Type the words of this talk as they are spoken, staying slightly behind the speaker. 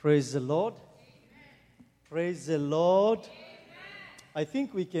Praise the Lord. Amen. Praise the Lord. Amen. I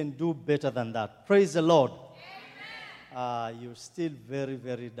think we can do better than that. Praise the Lord. You're still very,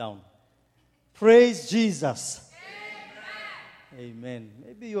 very down. Praise Jesus. Amen. Amen.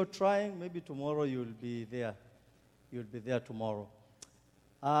 Maybe you're trying. Maybe tomorrow you'll be there. You'll be there tomorrow.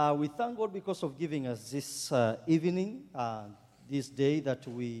 We thank God because of giving us this evening, this day that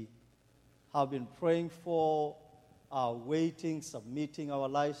we have been praying for, waiting, submitting our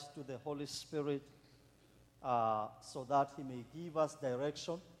lives to the Holy Spirit so that He may give us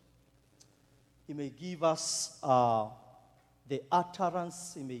direction. He may give us the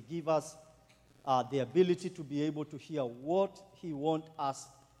utterance. He may give us the ability to be able to hear what He wants us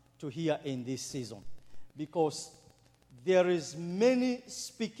to hear in this season. Because there is many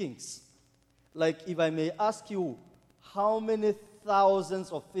speakings. Like if I may ask you, how many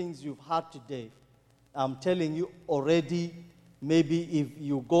thousands of things you've heard today? I'm telling you already, maybe if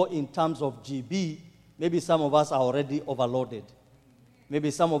you go in terms of GB, maybe some of us are already overloaded.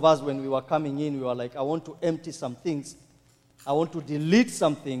 Maybe some of us, when we were coming in, we were like, I want to empty some things. I want to delete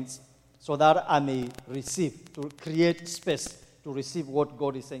some things so that I may receive, to create space to receive what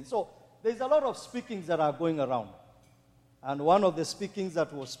God is saying. So there's a lot of speakings that are going around. And one of the speakings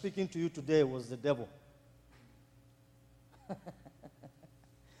that was speaking to you today was the devil.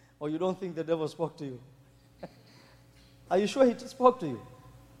 Or you don't think the devil spoke to you? Are you sure he spoke to you?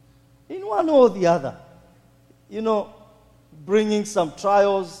 In one or the other. You know, bringing some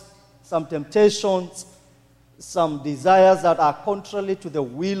trials, some temptations, some desires that are contrary to the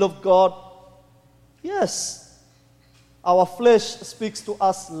will of God. Yes, our flesh speaks to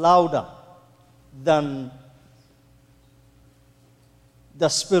us louder than the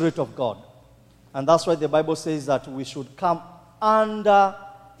Spirit of God. And that's why the Bible says that we should come under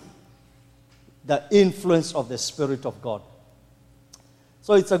the influence of the Spirit of God.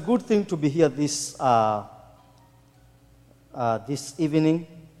 So it's a good thing to be here this evening,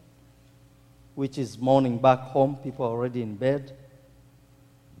 which is morning back home. People are already in bed.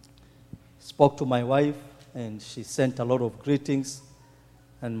 Spoke to my wife, and she sent a lot of greetings,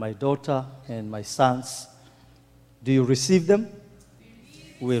 and my daughter and my sons. Do you receive them?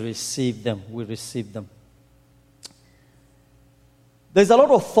 We receive them. We receive them. There's a lot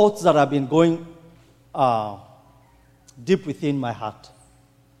of thoughts that have been going deep within my heart,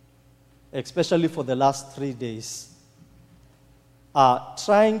 especially for the last 3 days,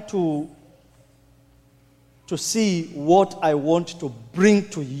 trying to see what I want to bring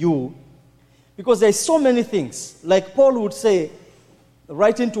to you, because there's so many things. Like Paul would say,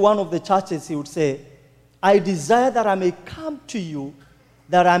 writing to one of the churches, he would say, I desire that I may come to you,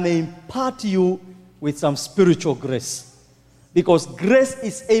 that I may impart you with some spiritual grace. Because grace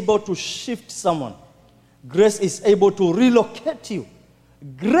is able to shift someone. Grace is able to relocate you.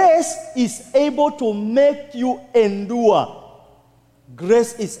 Grace is able to make you endure.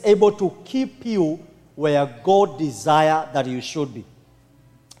 Grace is able to keep you where God desires that you should be.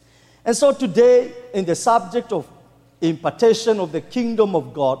 And so today, in the subject of impartation of the kingdom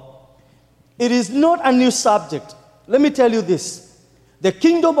of God, it is not a new subject. Let me tell you this. The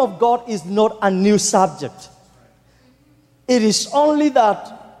kingdom of God is not a new subject. It is only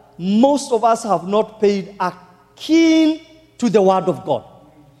that most of us have not paid a keen to the word of God.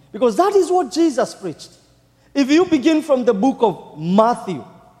 Because that is what Jesus preached. If you begin from the book of Matthew,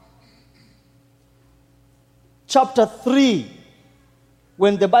 chapter 3,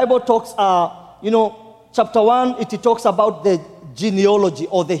 when the Bible talks, chapter 1, it talks about the genealogy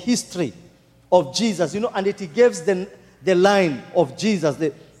or the history of Jesus, and it gives the line of Jesus.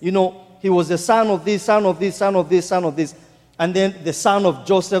 He was the son of this, son of this, son of this, son of this. And then the son of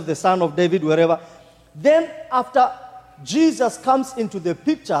Joseph, the son of David, wherever. Then after Jesus comes into the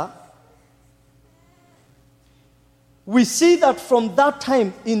picture, we see that from that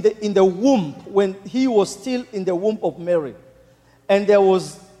time in the womb, when he was still in the womb of Mary, and there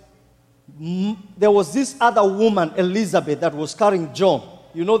was this other woman, Elizabeth, that was carrying John.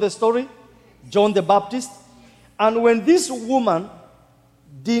 You know the story? John the Baptist. And when this woman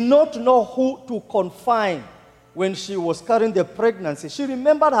did not know who to confine when she was carrying the pregnancy, she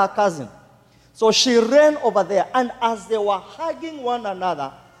remembered her cousin. So she ran over there. And as they were hugging one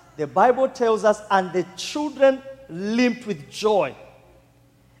another, the Bible tells us, and the children leaped with joy.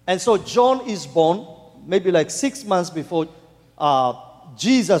 And so John is born, maybe like 6 months before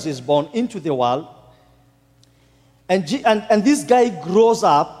Jesus is born into the world. And this guy grows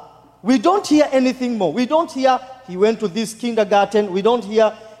up. We don't hear anything more. We don't hear he went to this kindergarten. We don't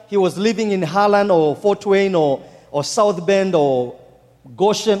hear he was living in Harlan or Fort Wayne or South Bend or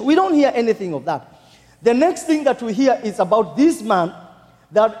Goshen. We don't hear anything of that. The next thing that we hear is about this man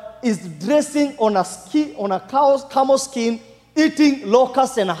that is dressing on a camel skin, eating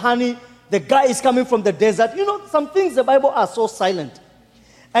locusts and honey. The guy is coming from the desert. You know, some things the Bible are so silent.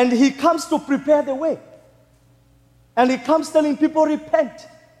 And he comes to prepare the way. And he comes telling people, repent.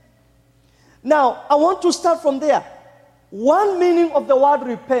 Now, I want to start from there. One meaning of the word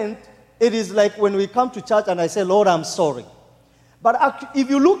repent, it is like when we come to church and I say, Lord, I'm sorry. But if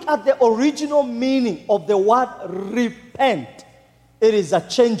you look at the original meaning of the word repent, it is a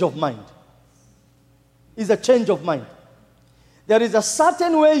change of mind. It's a change of mind. There is a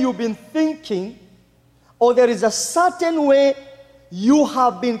certain way you've been thinking, or there is a certain way you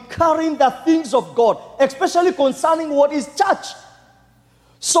have been carrying the things of God, especially concerning what is church.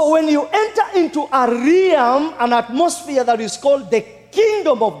 So when you enter into a realm, an atmosphere that is called the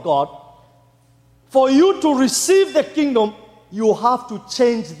kingdom of God, for you to receive the kingdom, you have to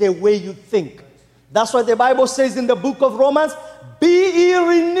change the way you think. That's why the Bible says in the book of Romans, be ye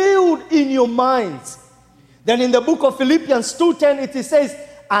renewed in your minds. Then in the book of Philippians 2:10, it says,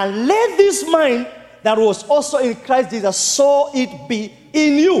 and let this mind that was also in Christ Jesus, so it be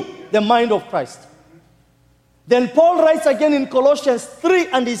in you, the mind of Christ. Then Paul writes again in Colossians 3,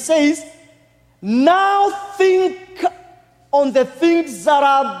 and he says, now think on the things that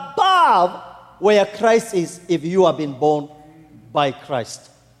are above, where Christ is, if you have been born by Christ.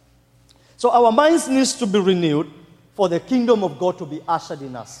 So our minds needs to be renewed for the kingdom of God to be ushered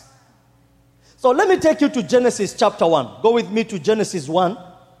in us. So let me take you to Genesis chapter 1. Go with me to Genesis 1.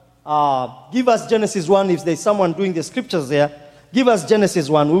 Give us Genesis 1 if there's someone doing the scriptures there. Give us Genesis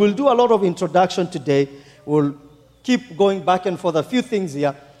 1. We will do a lot of introduction today. We'll keep going back and forth a few things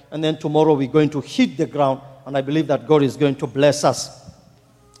here. And then tomorrow we're going to hit the ground. And I believe that God is going to bless us.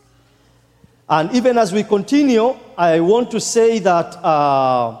 And even as we continue, I want to say that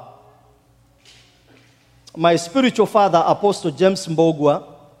my spiritual father, Apostle James Mbogwa,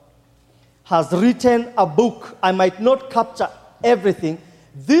 has written a book. I might not capture everything.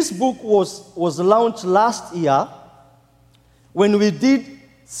 This book was launched last year when we did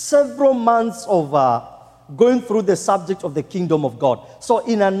several months of going through the subject of the kingdom of God. So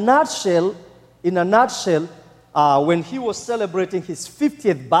in a nutshell, when he was celebrating his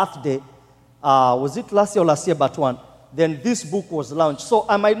 50th birthday, was it last year or last year but one, then this book was launched. So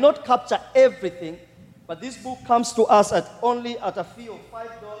I might not capture everything, but this book comes to us only at a fee of $5.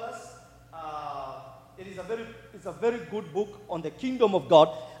 It's a very good book on the kingdom of God.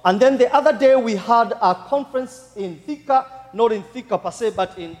 And then the other day we had a conference in Thika, not in Thika per se,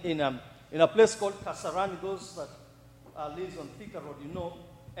 but in a place called Kasarani, those that lives on Thika Road, you know.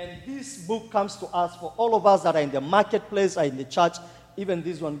 And this book comes to us for all of us that are in the marketplace, are in the church. Even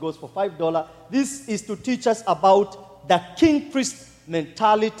this one goes for $5. This is to teach us about the king-priest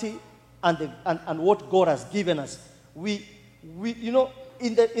mentality and what God has given us. We you know,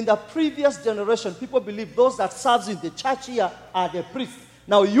 in the previous generation, people believe those that serve in the church here are the priests.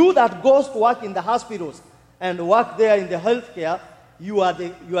 Now, you that goes to work in the hospitals and work there in the healthcare, you are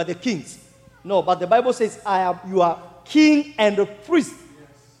the kings. No, but the Bible says, you are king and a priest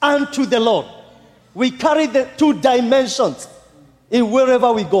unto the Lord. We carry the two dimensions in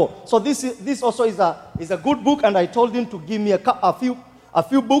wherever we go. So this also is a good book, and I told him to give me a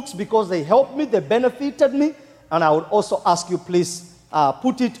few books because they helped me, they benefited me, and I would also ask you, please,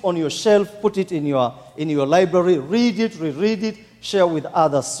 put it on your shelf, put it in your library, read it, reread it, share with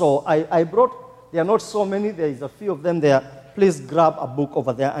others. So I brought, there are not so many, there is a few of them there. Please grab a book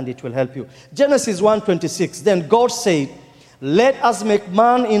over there and it will help you. Genesis 1:26, then God said, let us make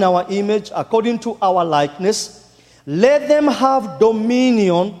man in our image according to our likeness. Let them have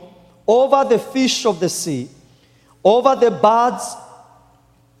dominion over the fish of the sea, over the birds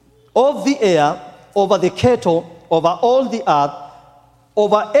of the air, over the cattle, over all the earth,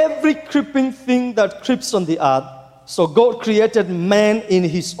 over every creeping thing that creeps on the earth. So God created man in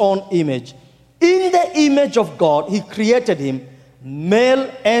his own image. In the image of God, he created him,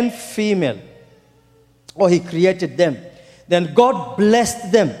 male and female. Or he created them. Then God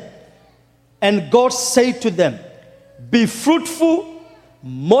blessed them. And God said to them, be fruitful,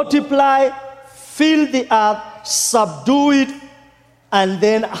 multiply, fill the earth, subdue it, and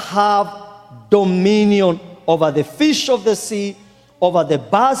then have dominion over the fish of the sea, over the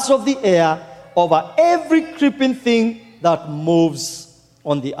birds of the air, over every creeping thing that moves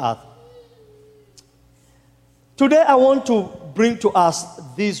on the earth. Today I want to bring to us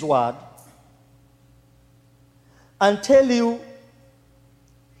this word and tell you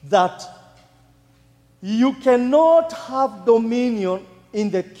that you cannot have dominion in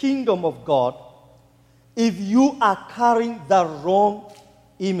the kingdom of God if you are carrying the wrong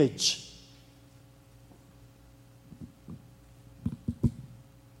image.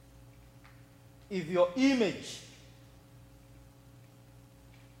 if your image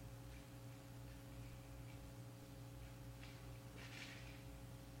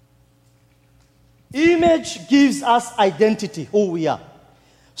gives us identity, who we are.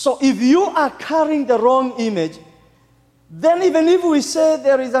 So if you are carrying the wrong image, then even if we say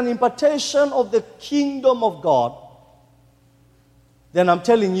there is an impartation of the kingdom of God, then I'm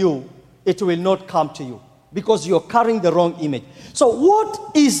telling you, it will not come to you because you're carrying the wrong image. So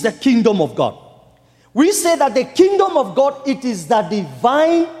what is the kingdom of God? We say that the kingdom of God, it is the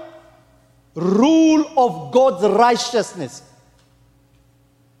divine rule of God's righteousness.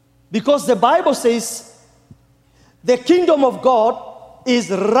 Because the Bible says the kingdom of God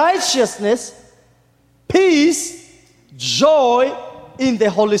is righteousness, peace, joy in the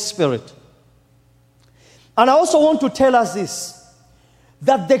Holy Spirit. And I also want to tell us this,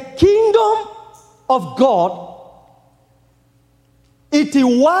 that the kingdom of God, it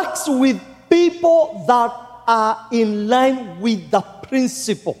works with people that are in line with the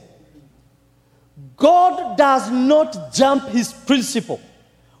principle. God does not jump his principle.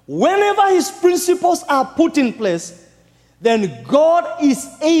 Whenever his principles are put in place, then God is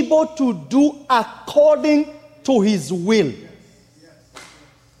able to do according to his will.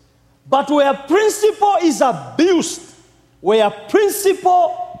 But where principle is abused, where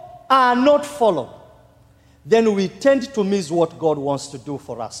principle are not followed, then we tend to miss what God wants to do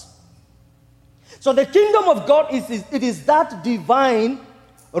for us. So the kingdom of God is that divine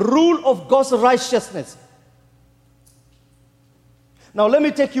rule of God's righteousness. Now let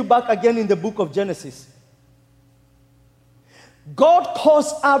me take you back again in the book of Genesis. God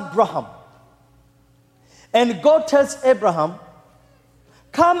calls Abraham, and God tells Abraham,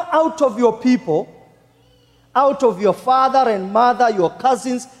 come out of your people, out of your father and mother, your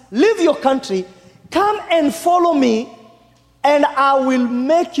cousins, leave your country, come and follow me, and I will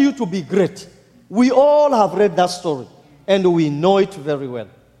make you to be great. We all have read that story, and we know it very well.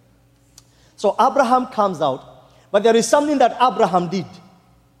 So Abraham comes out, but there is something that Abraham did.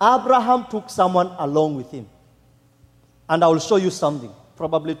 Abraham took someone along with him. And I will show you something,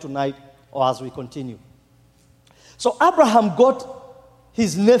 probably tonight or as we continue. So Abraham got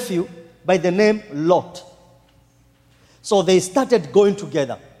his nephew by the name Lot. So they started going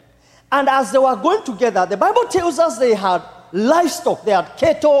together. And as they were going together, the Bible tells us they had livestock. They had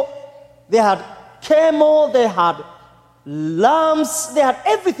cattle, they had camel, they had lambs, they had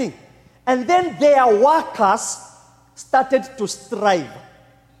everything. And then their workers started to strive.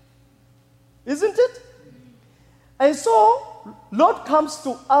 Isn't it? And so, Lot comes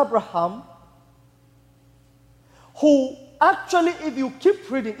to Abraham, who actually, if you keep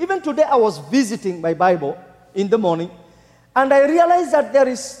reading, even today I was visiting my Bible in the morning, and I realized that there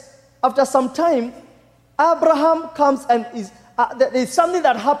is, after some time, Abraham comes and there is something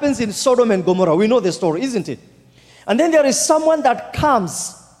that happens in Sodom and Gomorrah. We know the story, isn't it? And then there is someone that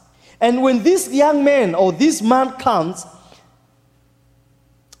comes, and when this young man or this man comes,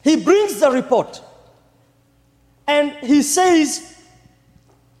 he brings the report. And he says,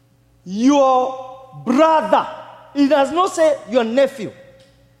 your brother. He does not say your nephew.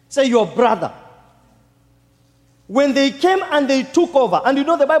 Say your brother. When they came and they took over, and you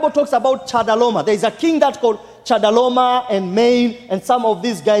know the Bible talks about Chedorlaomer. There is a king that's called Chedorlaomer and Maine and some of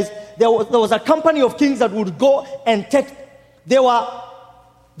these guys. There was a company of kings that would go and take. They were,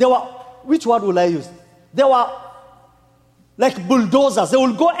 which word will I use? They were like bulldozers. They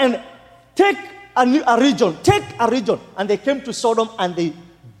would go and take a region, and they came to Sodom and they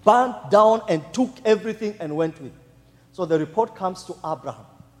burnt down and took everything and went with. So the report comes to Abraham.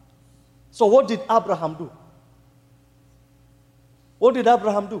 So what did Abraham do? What did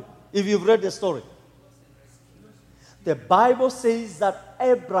Abraham do? If you've read the story. The Bible says that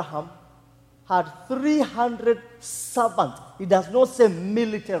Abraham had 300 servants. It does not say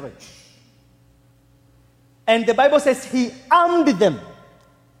military. And the Bible says he armed them.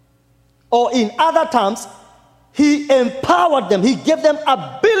 Or in other terms, he empowered them. He gave them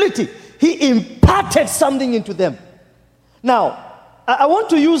ability. He imparted something into them. Now, I want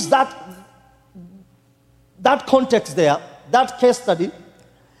to use that context there, that case study,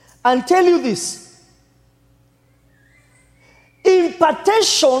 and tell you this.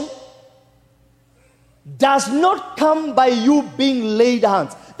 Impartation does not come by you being laid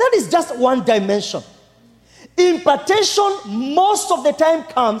hands. That is just one dimension. Impartation most of the time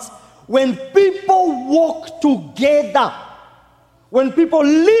comes when people walk together, when people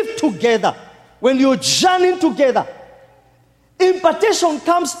live together, when you're journeying together. Impartation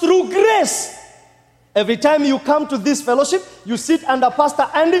comes through grace. Every time you come to this fellowship, you sit under Pastor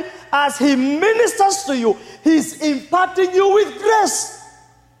Andy. As he ministers to you, he's imparting you with grace.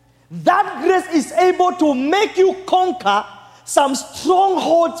 That grace is able to make you conquer some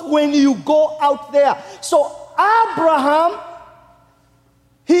strongholds when you go out there. So Abraham,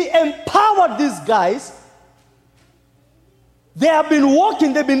 he empowered these guys. They have been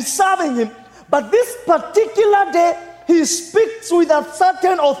walking, they've been serving him. But this particular day, he speaks with a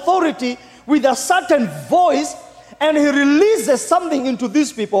certain authority, with a certain voice, and he releases something into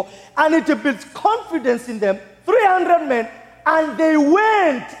these people, and it builds confidence in them. 300 men, and they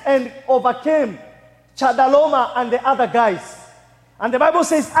went and overcame Chedorlaomer and the other guys. And the Bible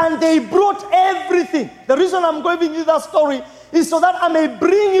says, and they brought everything. The reason I'm giving you that story is so that I may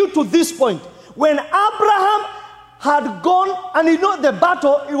bring you to this point. When Abraham had gone, and you know the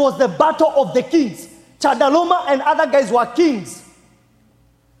battle, it was the battle of the kings. Chedorlaomer and other guys were kings.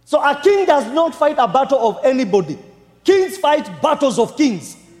 So a king does not fight a battle of anybody. Kings fight battles of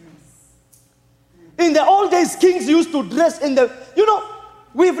kings. In the old days, kings used to dress in the... You know,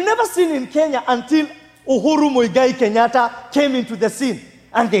 we've never seen in Kenya until Uhuru Muigai Kenyatta came into the scene.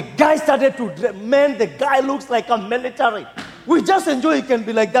 And the guy started to dress. Man, the guy looks like a military. We just enjoy it can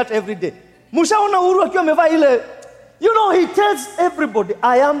be like that every day. Mushaona Uhuru akiwa amevaa ile... You know, he tells everybody,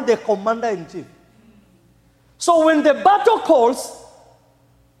 I am the commander-in-chief. So when the battle calls,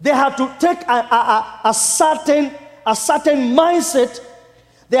 they had to take a certain mindset.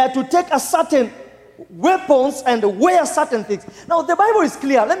 They had to take a certain weapons and wear certain things. Now, the Bible is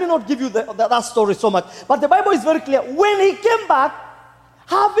clear. Let me not give you that story so much. But the Bible is very clear. When he came back,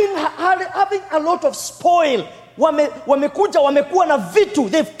 having a lot of spoil, wamekuwa na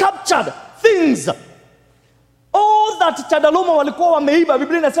vitu, they've captured things. All that Chedorlaomer walikuwa wameiba,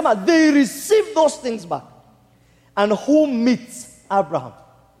 Biblia inasema, they received those things back. And who meets Abraham?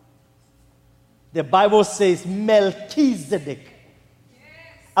 The Bible says Melchizedek. Yes.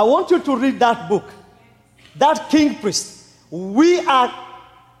 I want you to read that book. That king priest. We are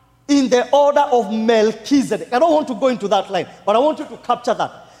in the order of Melchizedek. I don't want to go into that line, but I want you to capture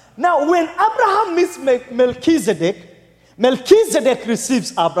that. Now, when Abraham meets Melchizedek, Melchizedek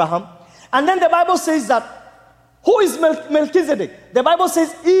receives Abraham. And then the Bible says that, who is Melchizedek? The Bible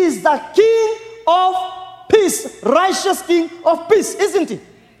says he is the king of peace, righteous king of peace, isn't he?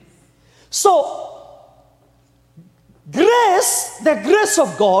 So, grace, the grace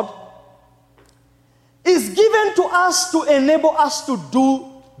of God, is given to us to enable us to do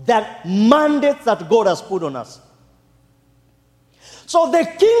that mandate that God has put on us. So the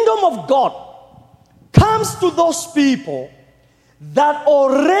kingdom of God comes to those people that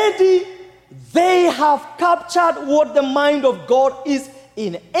already they have captured what the mind of God is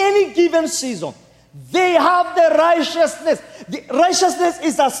in any given season. They have the righteousness. The righteousness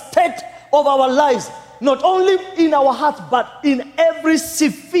is a state of our lives, not only in our hearts, but in every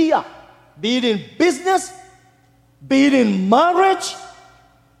sphere. Be it in business, be it in marriage,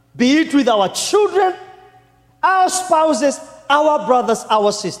 be it with our children, our spouses, our brothers,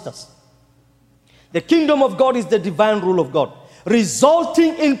 our sisters. The kingdom of God is the divine rule of God,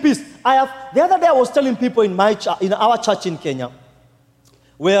 resulting in peace. The other day I was telling people in our church in Kenya,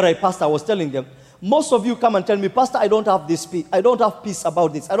 where I pastor, I was telling them, most of you come and tell me, Pastor, I don't have this peace. I don't have peace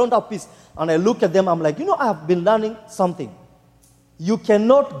about this. I don't have peace. And I look at them, I'm like, I have been learning something. You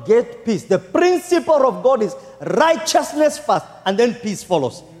cannot get peace. The principle of God is righteousness first, and then peace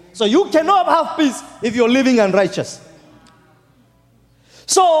follows. So you cannot have peace if you're living unrighteous.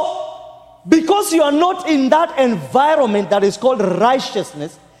 So, because you are not in that environment that is called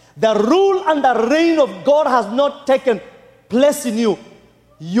righteousness, the rule and the reign of God has not taken place in you,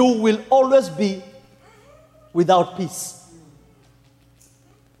 you will always be without peace.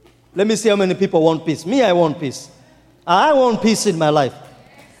 Let me see how many people want peace. Me, I want peace. I want peace in my life.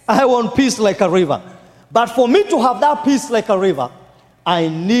 I want peace like a river. But for me to have that peace like a river, I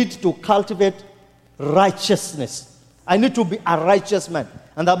need to cultivate righteousness. I need to be a righteous man.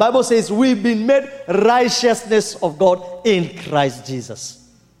 And the Bible says we've been made righteousness of God in Christ Jesus.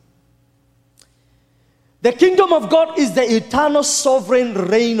 The kingdom of God is the eternal sovereign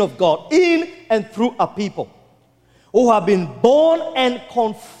reign of God in and through a people who have been born and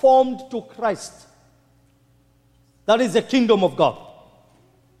conformed to Christ. That is the kingdom of God.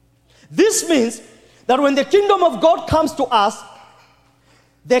 This means that when the kingdom of God comes to us,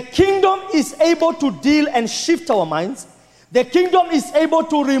 the kingdom is able to deal and shift our minds. The kingdom is able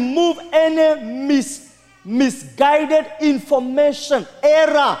to remove any misguided information,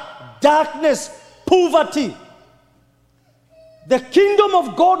 error, darkness, poverty. The kingdom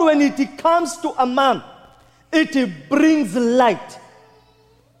of God, when it comes to a man, it brings light.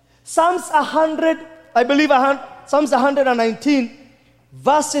 Psalms 100, I believe Psalms 119,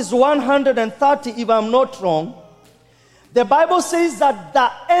 verses 130, if I'm not wrong. The Bible says that the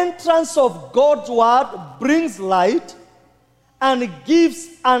entrance of God's word brings light and gives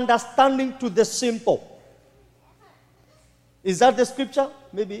understanding to the simple. Is that the scripture?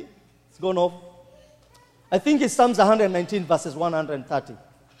 Maybe it's gone off. I think it's Psalms 119 verses 130.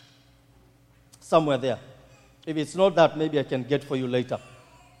 Somewhere there. If it's not that, maybe I can get for you later.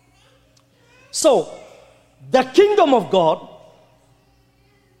 So, the kingdom of God,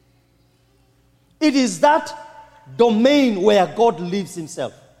 it is that domain where God lives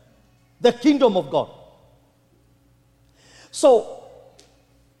himself. The kingdom of God. So,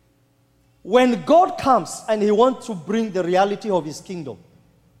 when God comes and he wants to bring the reality of his kingdom,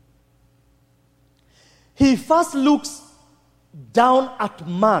 he first looks down at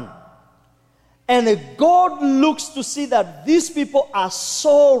man. And God looks to see that these people are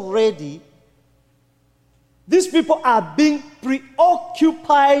so ready. These people are being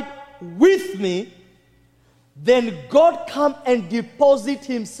preoccupied with me. Then God come and deposit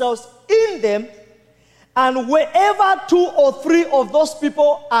himself in them. And wherever 2 or 3 of those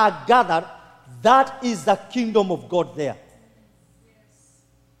people are gathered, that is the kingdom of God there.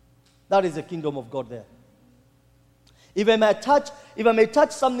 That is the kingdom of God there. If I may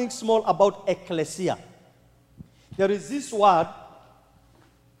touch something small about ecclesia. There is this word,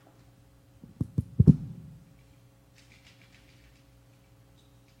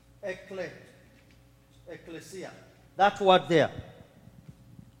 ecclesia. That word there.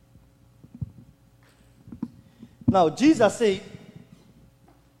 Now, Jesus said,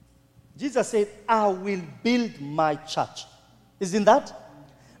 I will build my church. Isn't that?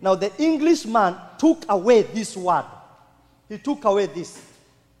 Now, the Englishman took away this word. He took away this.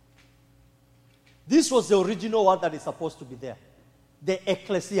 This was the original word that is supposed to be there. The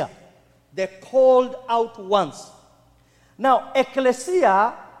ecclesia. The called out ones. Now,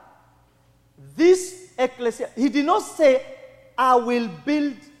 ecclesia, this ecclesia, he did not say, I will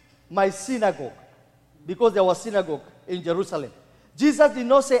build my synagogue. Because there was synagogue in Jerusalem. Jesus did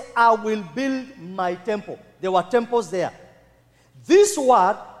not say, I will build my temple. There were temples there. This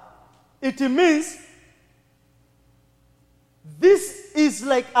word, it means this is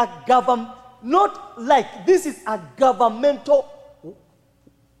like a government, not like, this is a governmental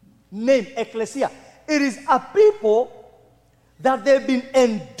name, ecclesia. It is a people that they've been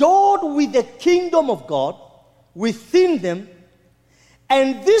endowed with the kingdom of God within them.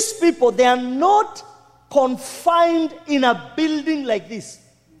 And these people, they are not confined in a building like this.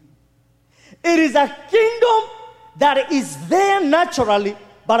 It is a kingdom that is there naturally,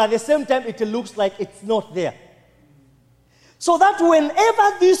 but at the same time it looks like it's not there. So that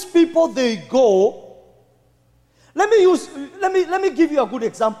whenever these people they go, let me give you a good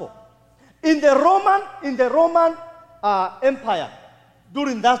example. In the Roman Empire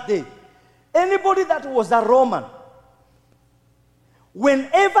during that day, anybody that was a Roman,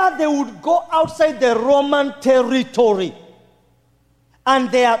 whenever they would go outside the Roman territory and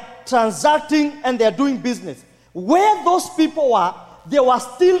they are transacting and they are doing business, where those people were, they were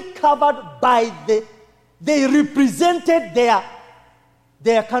still covered by they represented their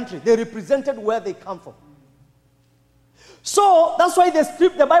country. They represented where they come from. So that's why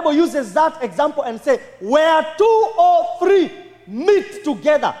the Bible uses that example and say, where 2 or 3 meet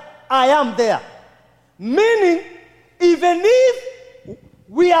together, I am there. Meaning, even if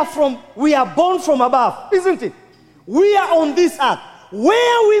we are born from above, isn't it? We are on this earth.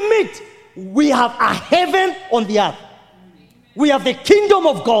 Where we meet, we have a heaven on the earth. We have the kingdom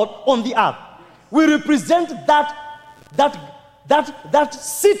of God on the earth. We represent that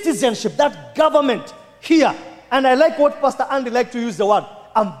citizenship, that government here. And I like what Pastor Andy liked to use the word,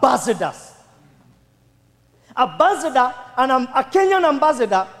 ambassadors. Ambassador, and a Kenyan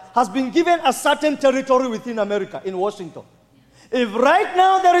ambassador has been given a certain territory within America, in Washington. If right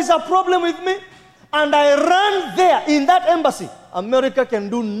now there is a problem with me, and I run there in that embassy, America can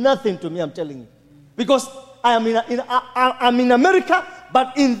do nothing to me, I'm telling you. Because I'm in America,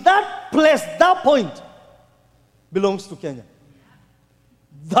 but in that place, that point, belongs to Kenya.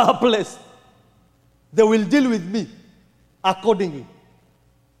 That place. They will deal with me accordingly.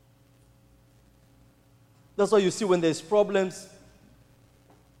 That's why you see when there's problems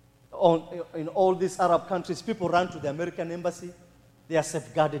in all these Arab countries, people run to the American embassy, they are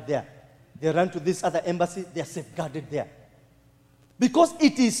safeguarded there. They run to this other embassy, they are safeguarded there. Because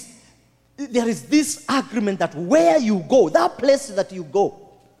there is this agreement that where you go, that place that you go,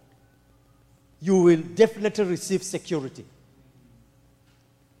 you will definitely receive security.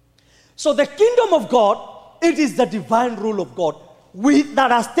 So the kingdom of God, it is the divine rule of God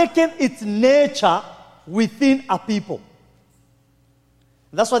that has taken its nature within a people.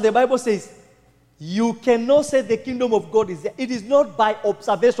 That's why the Bible says, You cannot say the kingdom of God is there. It is not by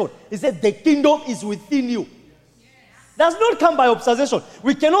observation. He said the kingdom is within you. Does not come by observation.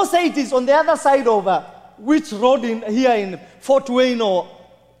 We cannot say it is on the other side of which road here in Fort Wayne or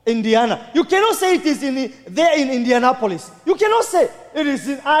Indiana. You cannot say it is there in Indianapolis. You cannot say it is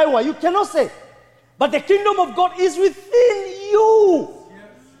in Iowa. You cannot say. But the kingdom of God is within you.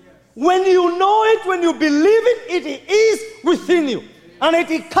 When you know it, when you believe it, it is within you. And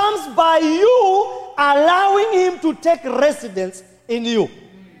it comes by you allowing him to take residence in you.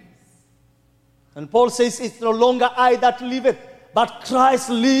 And Paul says, it's no longer I that liveth, but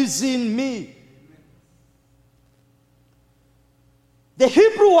Christ lives in me. The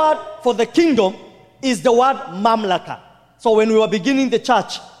Hebrew word for the kingdom is the word mamlaka. So when we were beginning the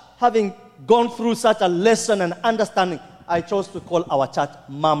church, having gone through such a lesson and understanding, I chose to call our church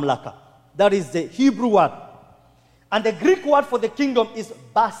mamlaka. That is the Hebrew word. And the Greek word for the kingdom is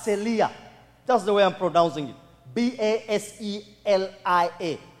basileia. That's the way I'm pronouncing it. B-A-S-E-L-I-A.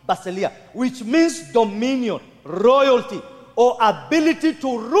 Basileia. Which means dominion, royalty, or ability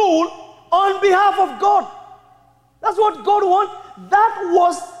to rule on behalf of God. That's what God wants. That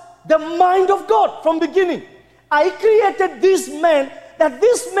was the mind of God from beginning. I created this man that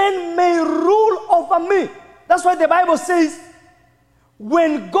this man may rule over me. That's why the Bible says,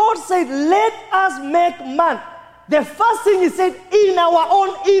 when God said, let us make man, the first thing he said, in our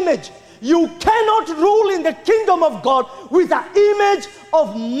own image. You cannot rule in the kingdom of God with the image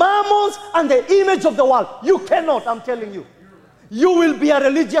of mammons and the image of the world. You cannot, I'm telling you. You will be a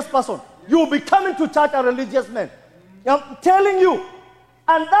religious person. You will be coming to church a religious man. I'm telling you.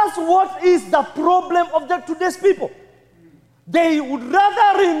 And that's what is the problem of today's people. They would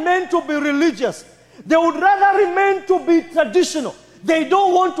rather remain to be religious. They would rather remain to be traditional. They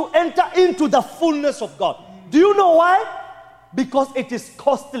don't want to enter into the fullness of God. Do you know why? Because it is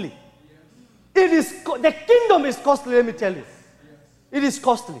costly. The kingdom is costly, let me tell you. It is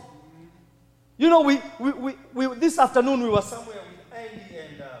costly. You know, we this afternoon we were somewhere with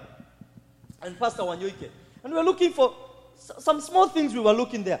Andy and Pastor Wanyoike. And we were looking for some small things we were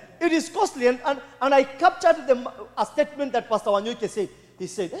looking there. It is costly. And I captured a statement that Pastor Wanyoike said. He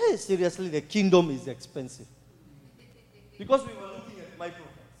said, hey, seriously, the kingdom is expensive. Because we were looking at microphones.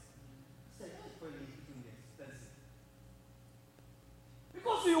 I said, that's really expensive.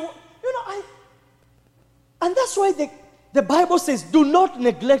 Because and that's why the Bible says, do not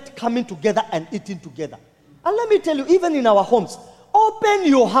neglect coming together and eating together. And let me tell you, even in our homes, open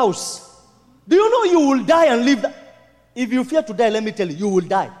your house. Do you know you will die and leave if you fear to die, let me tell you, you will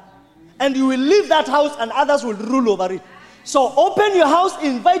die. And you will leave that house and others will rule over it. So open your house,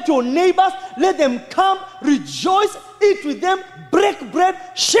 invite your neighbors, let them come, rejoice, eat with them, break bread,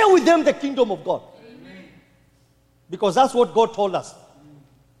 share with them the kingdom of God. Amen. Because that's what God told us.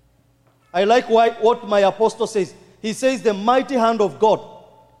 I like what my apostle says. He says the mighty hand of God,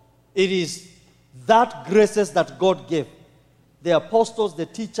 it is that graces that God gave. The apostles, the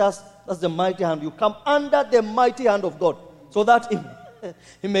teachers, that's the mighty hand. You come under the mighty hand of God so that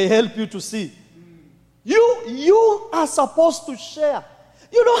He may help you to see. You are supposed to share.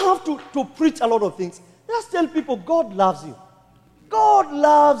 You don't have to preach a lot of things. Just tell people God loves you. God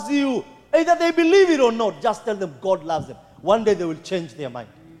loves you. Either they believe it or not, just tell them God loves them. One day they will change their mind.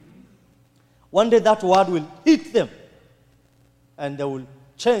 One day that word will hit them. And they will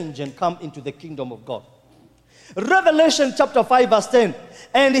change and come into the kingdom of God. Revelation chapter 5 verse 10.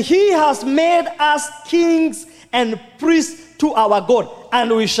 And He has made us kings and priests to our God.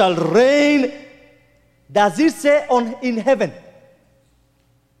 And we shall reign. Does it say in heaven?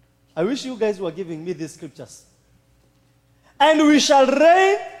 I wish you guys were giving me these scriptures. And we shall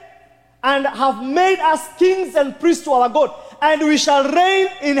reign and have made us kings and priests to our God. And we shall reign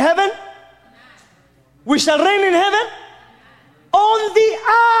in heaven. We shall reign in heaven. On the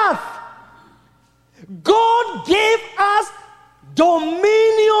earth. God gave us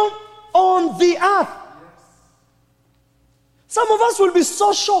dominion on the earth. Some of us will be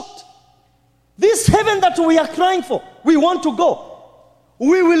so shocked. This heaven that we are crying for, we want to go.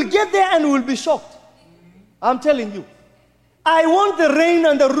 We will get there and we will be shocked. I'm telling you. I want the reign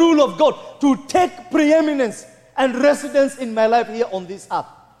and the rule of God to take preeminence and residence in my life here on this earth.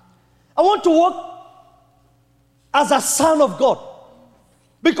 I want to walk as a son of God.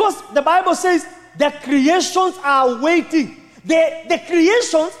 Because the Bible says the creations are waiting. The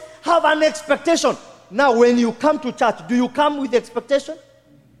creations have an expectation. Now, when you come to church, do you come with expectation?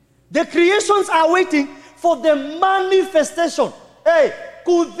 The creations are waiting for the manifestation. Hey,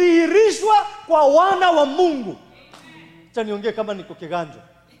 kudhihirishwa kwa wana wa Mungu. Acha niongee kama niko kiganjo.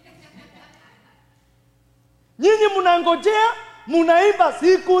 Nyinyi Munaimba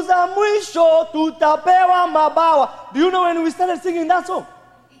siku za mwisho tutapewa mabawa. Do you know when we started singing that song?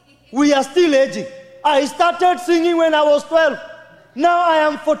 We are still aging. I started singing when I was 12. Now I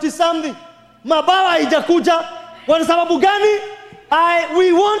am 40 something. Mabawa haijakuja. Kwa sababu gani?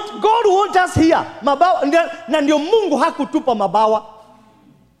 God wants us here. Mabawa, na ndio Mungu hakutupa mabawa.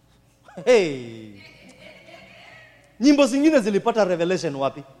 Hey. Nyimbo zingine zilipata revelation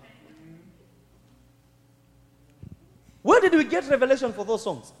wapi? Where did we get revelation for those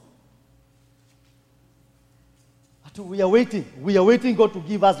songs? We are waiting. We are waiting God to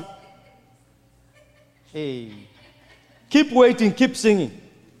give us. Hey. Keep waiting, keep singing.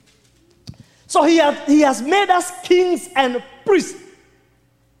 So he has made us kings and priests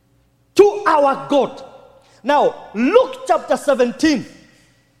to our God. Now, Luke chapter 17.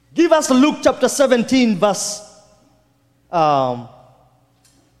 Give us Luke chapter 17 verse.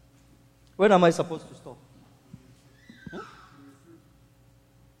 When am I supposed to stop?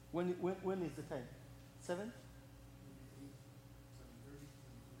 When is the time? 7?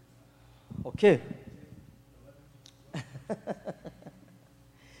 Okay.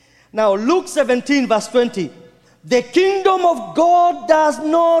 Now, Luke 17 verse 20. The kingdom of God does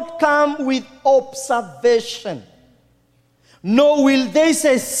not come with observation. Nor will they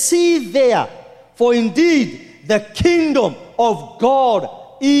say, see there. For indeed, the kingdom of God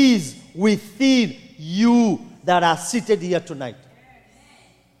is within you that are seated here tonight.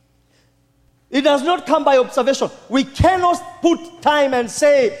 It does not come by observation. We cannot put time and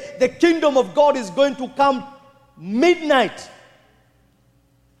say the kingdom of God is going to come midnight.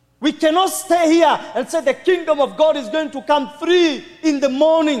 We cannot stay here and say the kingdom of God is going to come 3 in the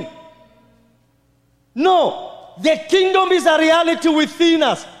morning. No, the kingdom is a reality within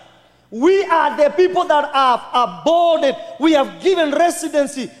us. We are the people that are abode. We have given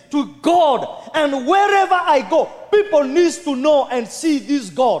residency to God. And wherever I go, people need to know and see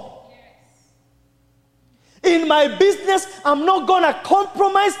this God. In my business, I'm not going to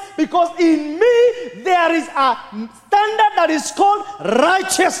compromise because in me there is a standard that is called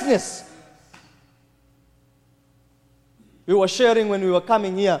righteousness. We were sharing when we were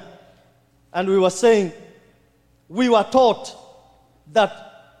coming here and we were saying we were taught that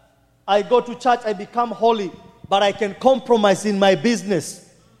I go to church, I become holy, but I can compromise in my business.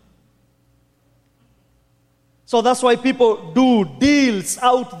 So that's why people do deals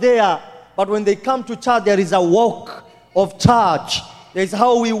out there. But when they come to church, there is a walk of church. There is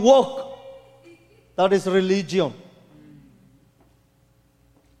how we walk. That is religion.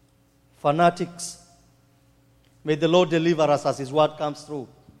 Fanatics. May the Lord deliver us as His word comes through.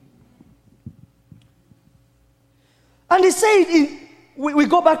 And He said, we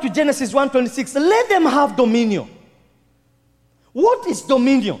go back to Genesis 1:26, let them have dominion. What is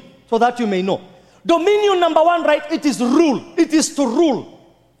dominion? So that you may know. Dominion, number one, right? It is rule. It is to rule.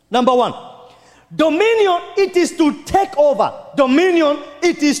 Number one. Dominion, it is to take over. Dominion,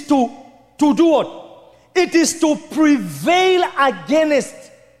 it is to do what? It is to prevail against.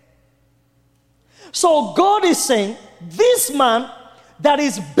 So God is saying, this man that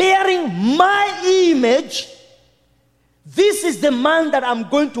is bearing my image, this is the man that I'm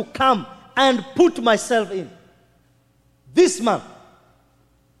going to come and put myself in. This man.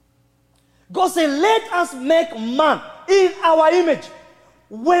 God said, let us make man in our image.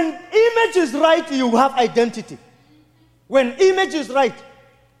 When image is right, you have identity. When image is right,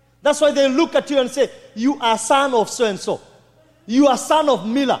 that's why they look at you and say, you are son of so-and-so. You are son of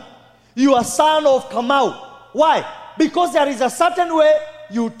Miller. You are son of Kamau. Why? Because there is a certain way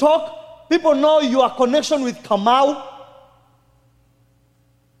you talk. People know your connection with Kamau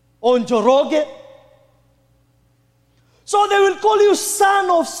or Njoroge. So they will call you son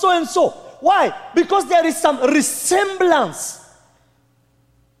of so-and-so. Why? Because there is some resemblance.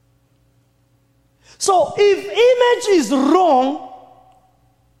 So if image is wrong,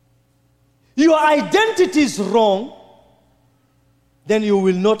 your identity is wrong, then you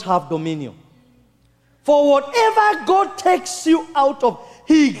will not have dominion. For whatever God takes you out of,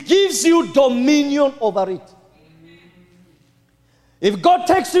 He gives you dominion over it. If God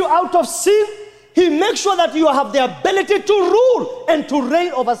takes you out of sin, He makes sure that you have the ability to rule and to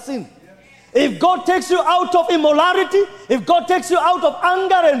reign over sin. If God takes you out of immorality, if God takes you out of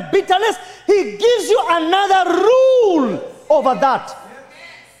anger and bitterness, He gives you another rule over that.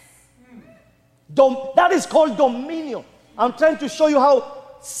 That is called dominion. I'm trying to show you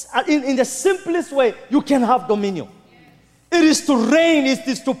how, in the simplest way, you can have dominion. It is to reign, it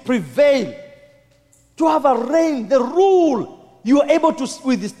is to prevail. To have a reign, the rule, you are able to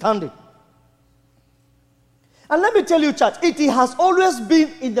withstand it. And let me tell you, church, it has always been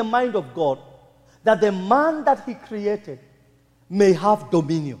in the mind of God that the man that He created may have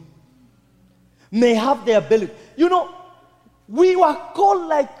dominion, may have the ability. You know, we were called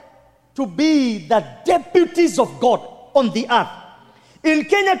like to be the deputies of God on the earth. In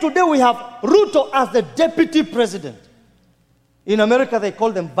Kenya today, we have Ruto as the deputy president. In America, they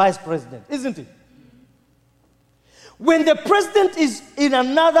call them vice president, isn't it? When the president is in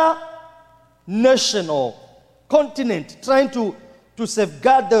another nation or continent trying to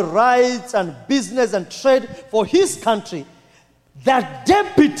safeguard the rights and business and trade for his country, that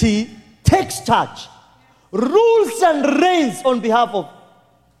deputy takes charge, rules and reigns on behalf of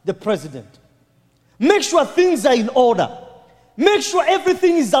the president. Make sure things are in order. Make sure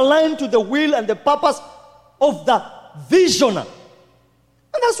everything is aligned to the will and the purpose of the visionary.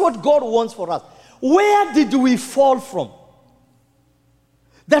 And that's what God wants for us. Where did we fall from?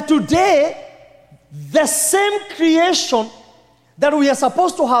 That today, the same creation that we are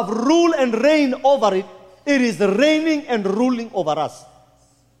supposed to have rule and reign over it, it is reigning and ruling over us.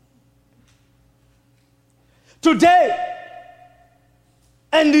 Today,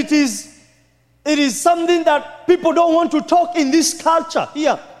 and it is something that people don't want to talk in this culture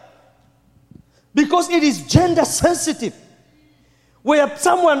here, because it is gender sensitive. Where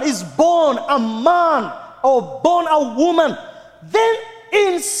someone is born a man or born a woman, then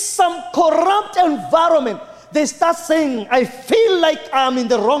in some corrupt environment, they start saying, I feel like I'm in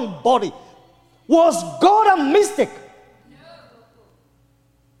the wrong body. Was God a mistake?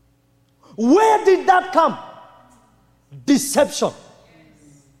 No. Where did that come? Deception.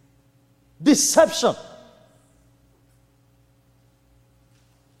 Deception.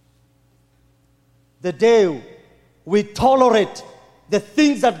 The day we tolerate the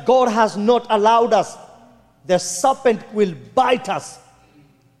things that God has not allowed us, the serpent will bite us.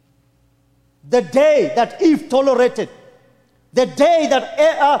 The day that Eve tolerated, the day that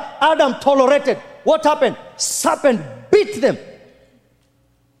Adam tolerated, what happened? Serpent beat them.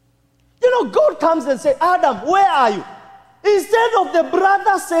 You know, God comes and says, Adam, where are you? Instead of the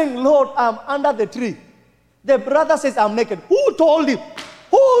brother saying, Lord, I'm under the tree, the brother says, I'm naked. Who told him?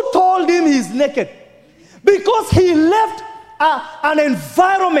 Who told him he's naked? Because he left an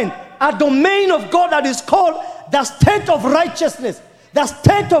environment, a domain of God that is called the state of righteousness, the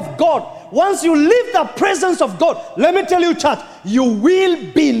state of God. Once you leave the presence of God, let me tell you, church, you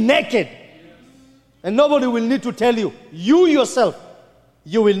will be naked. And nobody will need to tell you. You yourself,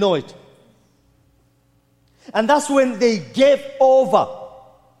 you will know it. And that's when they gave over,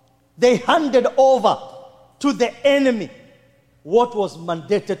 they handed over to the enemy what was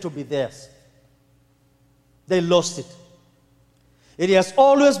mandated to be theirs. They lost it. It has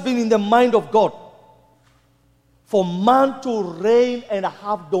always been in the mind of God for man to reign and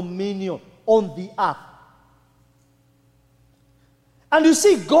have dominion on the earth. And you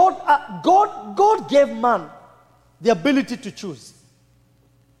see, God gave man the ability to choose.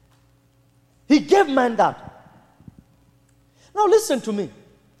 He gave man that. Now listen to me.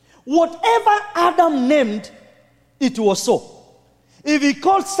 Whatever Adam named, it was so. If he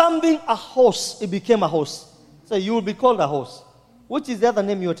called something a horse, it became a horse. So you will be called a horse. Which is the other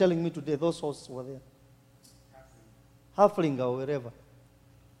name you were telling me today? Those horses were there. Halfling or wherever.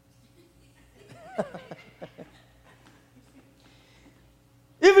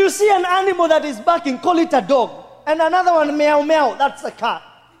 If you see an animal that is barking, call it a dog. And another one, meow meow, that's a cat.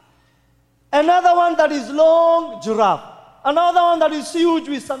 Another one that is long, giraffe. Another one that is huge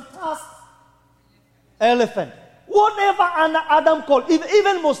with some tusks, elephant. Whatever Adam called,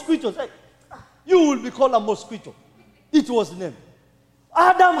 even mosquitoes, you will be called a mosquito. It was named.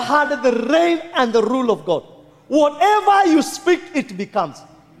 Adam had the reign and the rule of God. Whatever you speak, it becomes.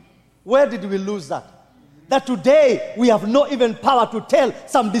 Where did we lose that? That today we have no even power to tell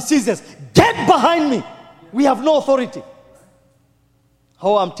some diseases, get behind me. We have no authority.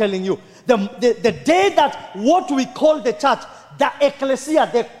 Oh, I'm telling you, the day that what we call the church, the ecclesia,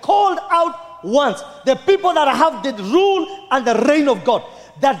 they called out once, the people that have the rule and the reign of God,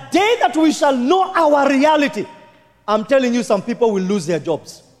 the day that we shall know our reality, I'm telling you, some people will lose their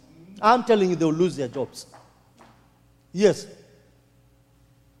jobs. I'm telling you, they will lose their jobs. Yes.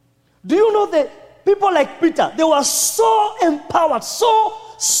 Do you know that people like Peter, they were so empowered, so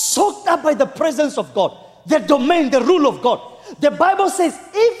soaked up by the presence of God, the domain, the rule of God. The Bible says,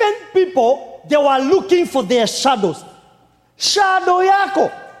 even people, they were looking for their shadows. Shadow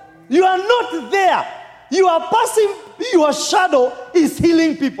yako. You are not there. You are passing, your shadow is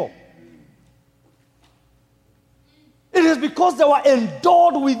healing people. It is because they were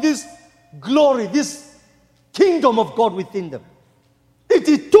endowed with this glory, this kingdom of God within them.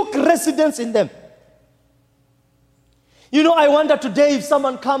 It took residence in them. You know, I wonder today if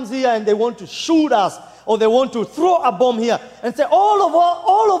someone comes here and they want to shoot us or they want to throw a bomb here and say all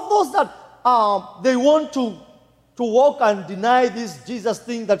of those that they want to walk and deny this Jesus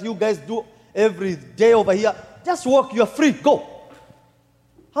thing that you guys do every day over here, just walk, you're free, go.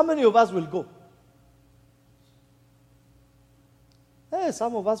 How many of us will go? Hey,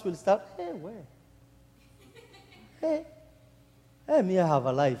 some of us will start, hey, where? Hey, me, I have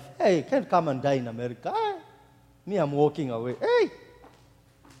a life. Hey, you can't come and die in America. Hey, me, I'm walking away. Hey.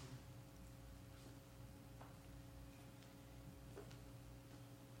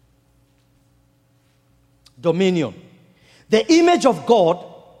 Dominion. The image of God,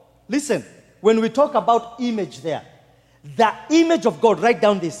 listen, when we talk about image there, the image of God, write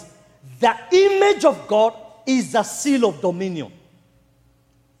down this. The image of God is the seal of dominion.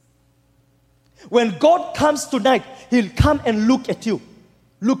 When God comes tonight, He'll come and look at you.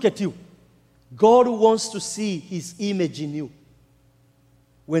 Look at you. God wants to see His image in you.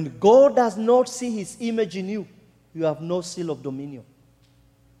 When God does not see His image in you, you have no seal of dominion.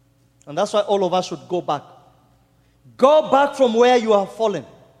 And that's why all of us should go back. Go back from where you have fallen.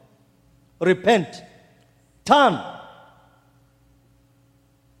 Repent. Turn.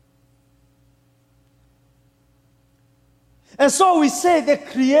 And so we say the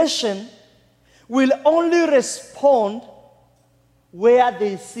creation will only respond where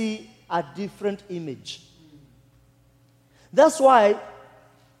they see a different image. That's why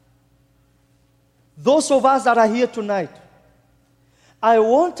those of us that are here tonight, I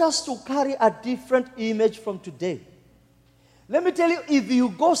want us to carry a different image from today. Let me tell you, if you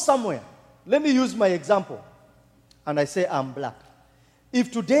go somewhere, let me use my example, and I say I'm black.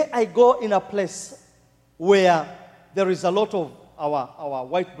 If today I go in a place where there is a lot of our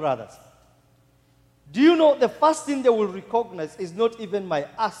white brothers, do you know the first thing they will recognize is not even my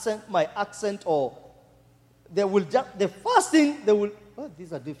accent, or they will just, the first thing they will, oh, this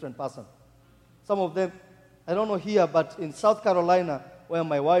is a different person. Some of them, I don't know here, but in South Carolina, where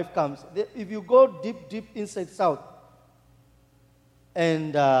my wife comes, if you go deep inside South,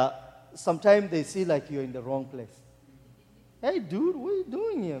 and sometimes they see like you're in the wrong place. Hey, dude, what are you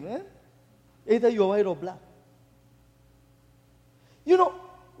doing here, man? Either you're white or black. You know,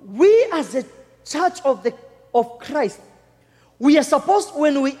 we as a church of Christ, we are supposed,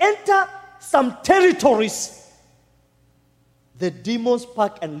 when we enter some territories, the demons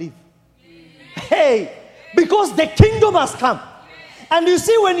pack and leave. Hey, because the kingdom has come. And you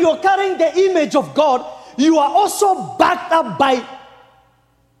see, when you're carrying the image of God, you are also backed up by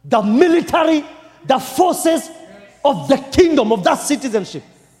the military, the forces of the kingdom, of that citizenship.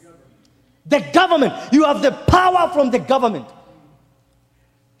 The government. You have the power from the government.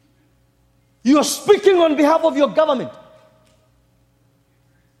 You are speaking on behalf of your government.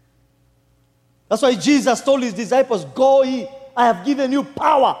 That's why Jesus told his disciples, go ye, I have given you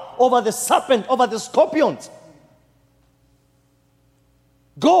power over the serpent, over the scorpions.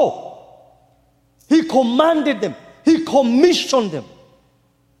 Go. He commanded them. He commissioned them.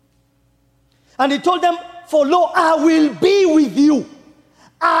 And he told them, for lo, I will be with you.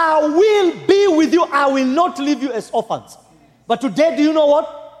 I will be with you. I will not leave you as orphans. But today, do you know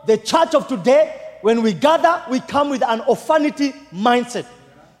what? The church of today, when we gather, we come with an orphanity mindset.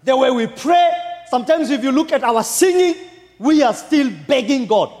 The way we pray, sometimes if you look at our singing, we are still begging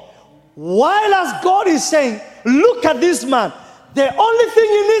God. While as God is saying, look at this man. The only thing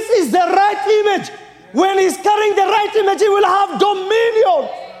he needs is the right image. When he's carrying the right image, he will have dominion.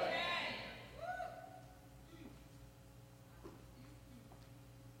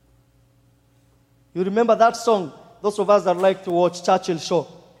 You remember that song? Those of us that like to watch Churchill show.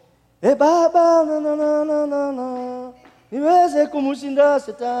 Hey Baba, na na na na na na, niweze kumushinda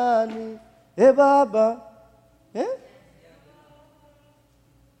shetani. Hey Baba, eh?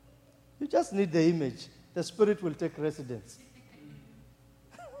 You just need the image. The Spirit will take residence.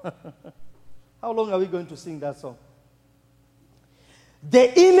 How long are we going to sing that song?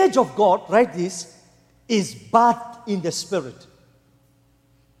 The image of God, write this, is birthed in the Spirit.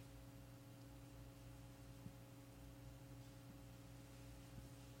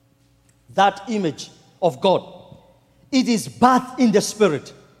 That image of God, it is birthed in the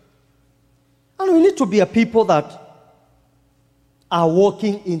Spirit. And we need to be a people that are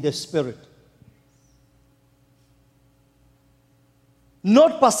walking in the Spirit.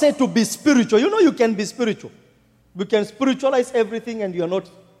 Not per se to be spiritual. You know you can be spiritual. You can spiritualize everything and you're not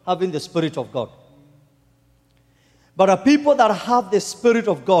having the Spirit of God. But a people that have the Spirit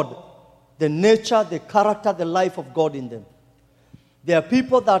of God, the nature, the character, the life of God in them. They are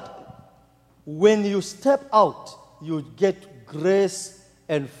people that when you step out, you get grace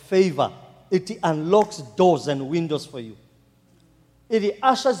and favor. It unlocks doors and windows for you. It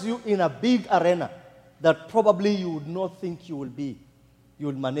ushers you in a big arena that probably you would not think you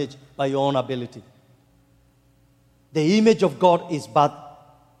will manage by your own ability. The image of God is birthed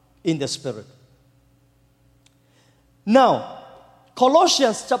in the Spirit. Now,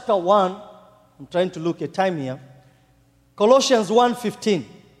 Colossians chapter 1, I'm trying to look at time here. Colossians 1:15.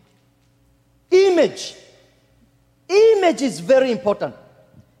 Image. Image is very important.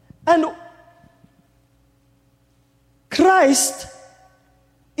 And Christ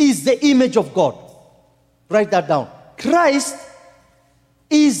is the image of God. Write that down. Christ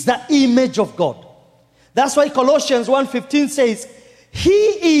is the image of God. That's why Colossians 1:15 says,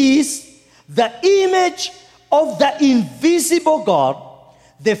 He is the image of the invisible God,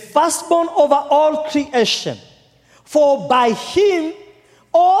 the firstborn over all creation. For by him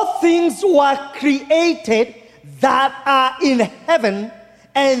all things were created that are in heaven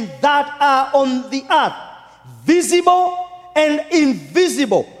and that are on the earth, visible and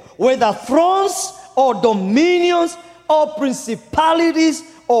invisible, whether thrones or dominions or principalities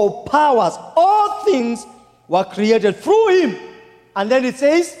or powers. All things were created through him. And then it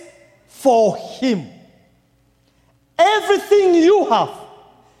says, for him. Everything you have,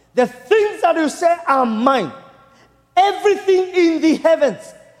 the things that you say are mine, everything in the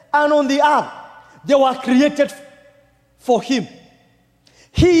heavens and on the earth, they were created for him.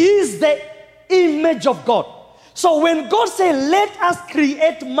 He is the image of God. So when God said, let us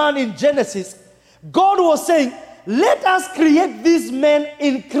create man in Genesis, God was saying, let us create these men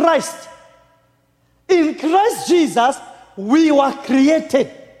in Christ. In Christ Jesus, we were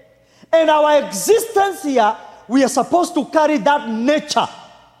created. And our existence here, we are supposed to carry that nature.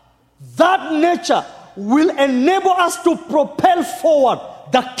 That nature will enable us to propel forward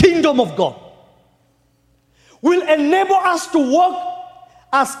the kingdom of God. Will enable us to walk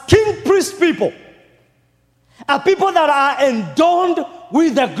as king priest people. A people that are endowed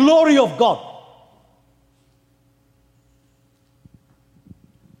with the glory of God.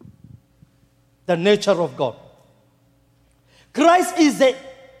 The nature of God. Christ is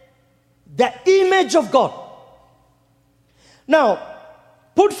the image of God. Now,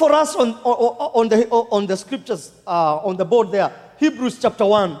 put for us on the scriptures, on the board there, Hebrews chapter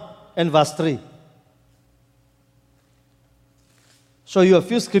 1 and verse 3. Show you a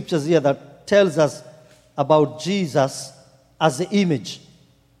few scriptures here that tells us about Jesus as the image.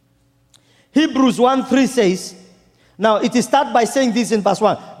 Hebrews 1:3 says, now it is started by saying this in verse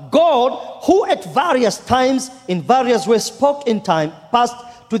 1. God, who at various times in various ways spoke in time past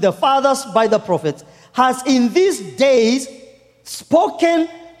to the fathers by the prophets, has in these days spoken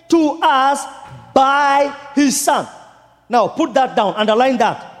to us by his Son. Now put that down, underline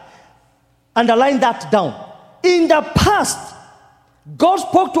that. Underline that down. In the past, God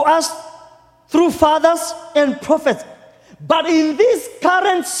spoke to us through fathers and prophets. But in this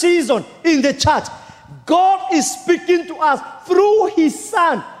current season in the church, God is speaking to us through his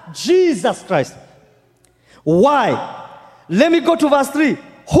Son, Jesus Christ. Why? Let me go to verse 3.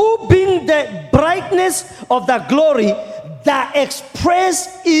 Who being the brightness of the glory, the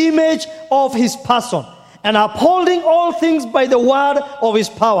express image of his person, and upholding all things by the word of his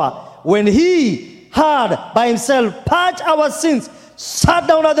power, when he had by himself purged our sins, sat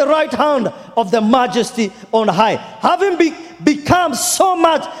down at the right hand of the majesty on high, having become so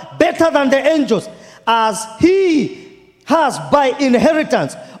much better than the angels, as he has by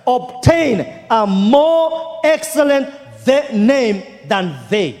inheritance obtained a more excellent name than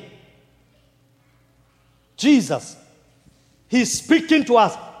they. Jesus, he's speaking to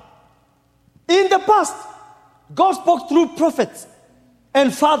us. In the past, God spoke through prophets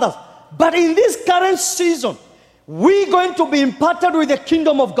and fathers. But in this current season, we're going to be imparted with the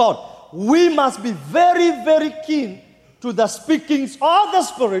kingdom of God. We must be very, very keen to the speakings of the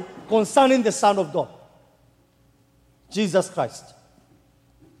Spirit concerning the Son of God, Jesus Christ.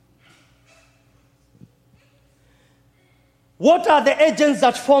 What are the agents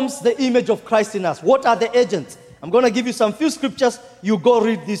that forms the image of Christ in us? What are the agents? I'm going to give you some few scriptures. You go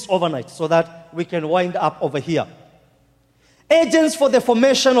read this overnight so that we can wind up over here. Agents for the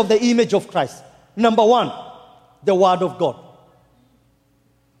formation of the image of Christ. Number one, the Word of God.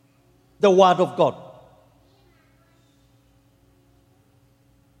 The Word of God.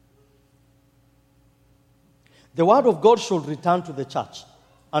 The Word of God should return to the church,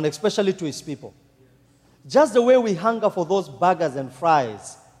 and especially to his people. Just the way we hunger for those burgers and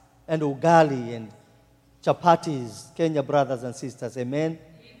fries and ugali and chapatis, Kenya brothers and sisters, amen?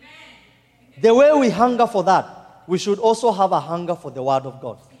 Amen. The way we hunger for that, we should also have a hunger for the Word of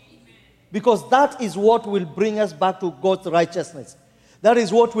God. Amen. Because that is what will bring us back to God's righteousness. That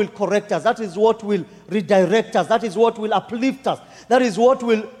is what will correct us. That is what will redirect us. That is what will uplift us. That is what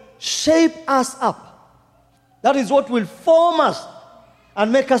will shape us up. That is what will form us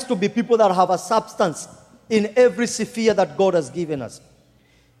and make us to be people that have a substance in every sphere that God has given us.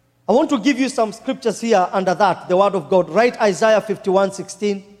 I want to give you some scriptures here under that, the word of God. Write Isaiah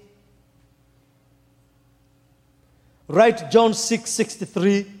 51:16. Write John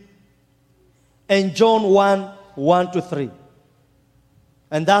 6:63. And John 1:1-3.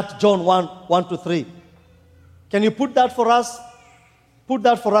 And that John 1:1-3. Can you put that for us? Put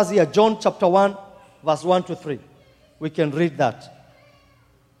that for us here. John chapter 1, verse 1-3. We can read that.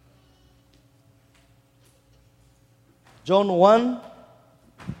 John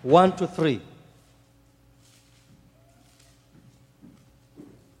 1:1-3.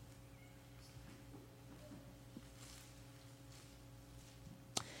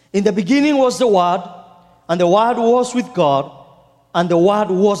 In the beginning was the Word, and the Word was with God, and the Word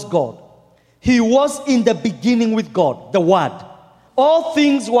was God. He was in the beginning with God, the Word. All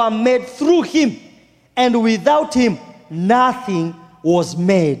things were made through Him, and without Him nothing was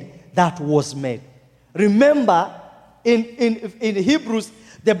made that was made. Remember, in Hebrews,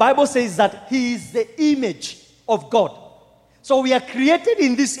 the Bible says that He is the image of God. So we are created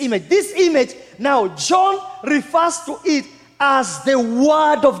in this image. This image, now John refers to it as the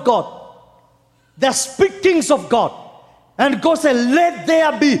Word of God, the speakings of God. And God said, let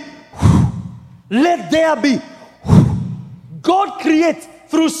there be. Let there be. God creates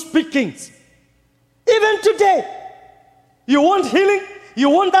through speakings. Even today, you want healing? You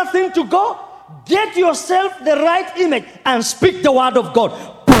want that thing to go? Get yourself the right image and speak the Word of God.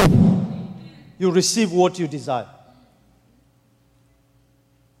 You receive what you desire.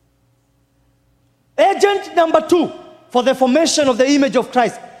 Agent number 2 for the formation of the image of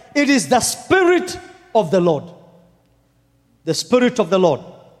Christ, it is the Spirit of the Lord. The Spirit of the Lord.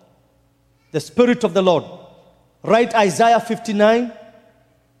 The Spirit of the Lord. Write Isaiah 59,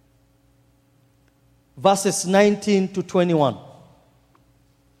 verses 19-21.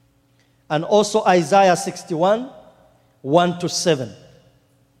 And also Isaiah 61, 1-7.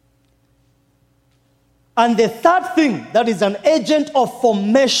 And the third thing that is an agent of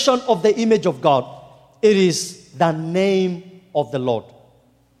formation of the image of God, it is the name of the Lord.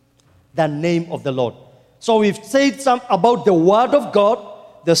 The name of the Lord. So we've said some about the Word of God,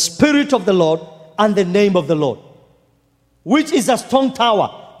 the Spirit of the Lord, and the name of the Lord, which is a strong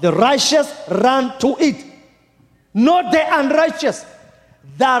tower. The righteous run to it, not the unrighteous.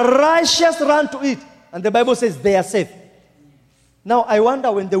 The righteous run to it. And the Bible says they are safe. Now I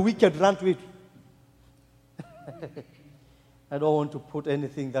wonder when the wicked run to it. I don't want to put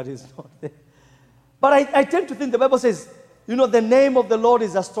anything that is not there. But I tend to think the Bible says, the name of the Lord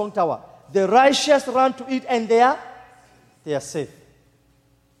is a strong tower. The righteous run to it and they are safe.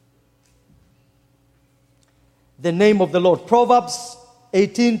 The name of the Lord. Proverbs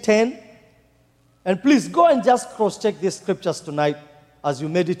 18:10. And please go and just cross-check these scriptures tonight as you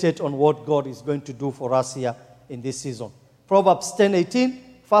meditate on what God is going to do for us here in this season. Proverbs 10:18,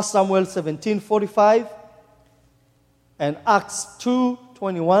 1 Samuel 17:45, and Acts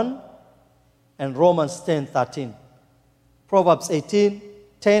 2:21, and Romans 10:13. Proverbs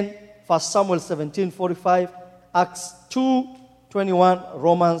 18:10, 1 Samuel 17:45, Acts 2:21,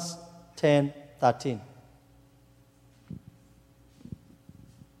 Romans 10:13.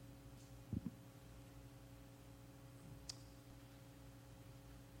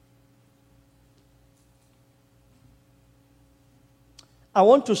 I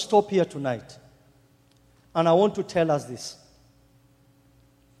want to stop here tonight, and I want to tell us this.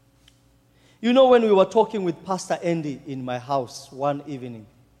 When we were talking with Pastor Andy in my house one evening,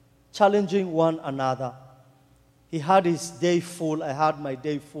 challenging one another, he had his day full, I had my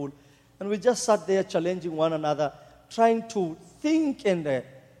day full, and we just sat there challenging one another, trying to think and,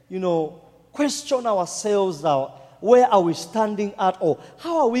 question ourselves now. Where are we standing at, or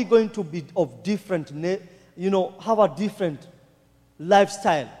how are we going to be of different, have a different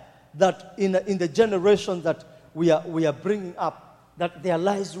lifestyle that in the generation that we are bringing up, that their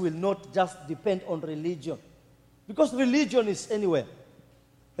lives will not just depend on religion. Because religion is anywhere.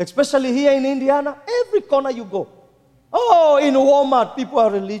 Especially here in Indiana, every corner you go. Oh, in Walmart, people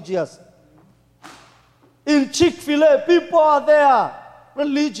are religious. In Chick-fil-A, people are there,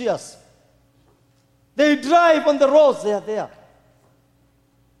 religious. They drive on the roads, they are there.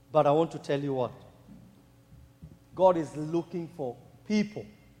 But I want to tell you what. God is looking for people,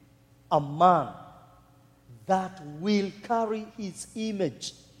 a man that will carry his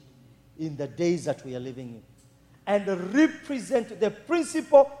image in the days that we are living in and represent the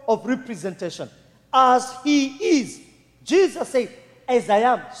principle of representation. As he is, Jesus said, as I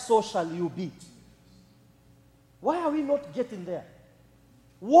am, so shall you be. Why are we not getting there?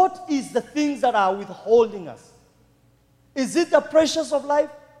 What is the things that are withholding us? Is it the pressures of life?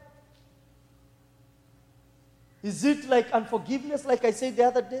 Is it like unforgiveness, like I said the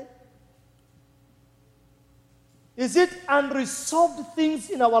other day? Is it unresolved things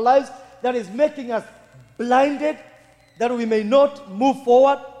in our lives that is making us blinded, that we may not move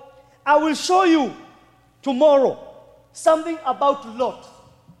forward? I will show you tomorrow something about Lot.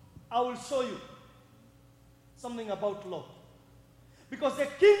 I will show you something about Lot. Because the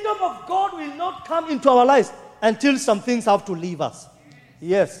kingdom of God will not come into our lives until some things have to leave us.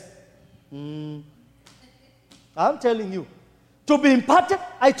 Yes. I'm telling you. To be imparted,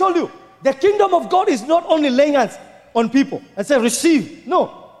 I told you, the kingdom of God is not only laying hands on people and say, receive.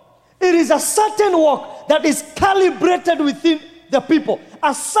 No. It is a certain work that is calibrated within the people.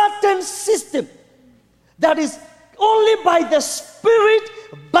 A certain system that is only by the Spirit,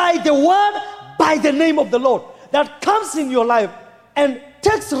 by the Word, by the name of the Lord, that comes in your life and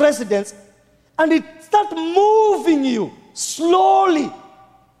takes residence, and it starts moving you slowly.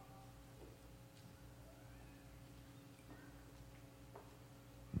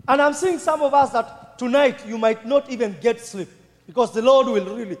 And I'm seeing some of us that tonight you might not even get sleep because the Lord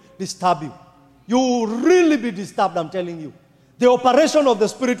will really disturb you. You will really be disturbed, I'm telling you. The operation of the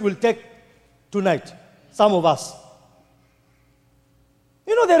Spirit will take tonight, some of us.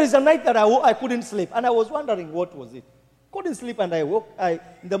 You know, there is a night that I couldn't sleep, and I was wondering what was it. Couldn't sleep, and I woke.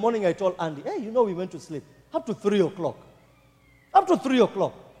 In the morning, I told Andy, hey, you know, we went to sleep up to 3 o'clock. Up to 3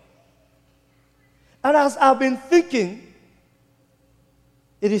 o'clock. And as I've been thinking,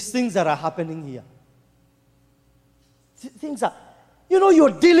 it is things that are happening here. Things are, you know,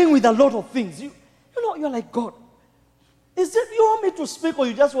 you're dealing with a lot of things. You know, you're like, God, is it you want me to speak, or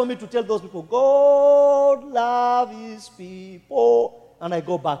you just want me to tell those people, God love his people, and I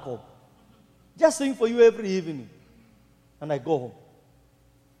go back home? Just sing for you every evening, and I go home.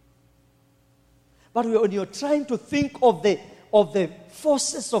 But when you're trying to think of the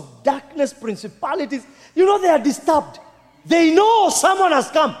forces of darkness, principalities, you know, they are disturbed. They know someone has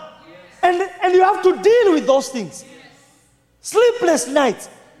come. Yes. And you have to deal with those things. Yes. Sleepless nights,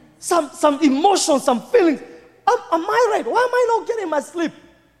 some emotions, some feelings. Am I right? Why am I not getting my sleep?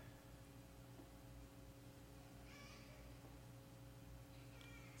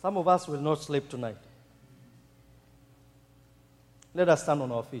 Some of us will not sleep tonight. Let us stand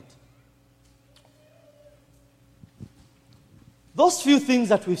on our feet. Those few things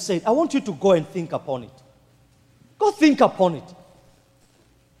that we've said, I want you to go and think upon it. Go think upon it.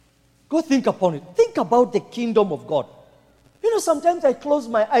 Go think upon it. Think about the kingdom of God. You know, sometimes I close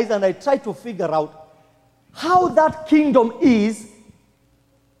my eyes and I try to figure out how that kingdom is.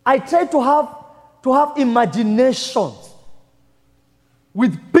 I try to have imaginations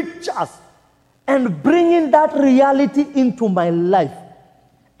with pictures and bringing that reality into my life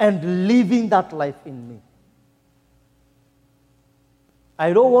and living that life in me.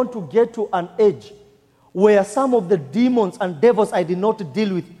 I don't want to get to an age where some of the demons and devils I did not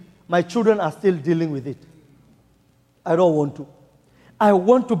deal with, my children are still dealing with it. I don't want to. I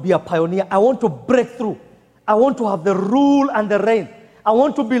want to be a pioneer. I want to break through. I want to have the rule and the reign. I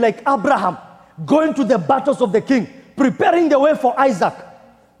want to be like Abraham, going to the battles of the king, preparing the way for Isaac.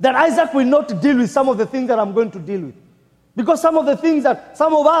 That Isaac will not deal with some of the things that I'm going to deal with. Because some of the things that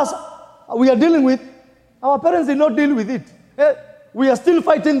some of us, we are dealing with, our parents did not deal with it. We are still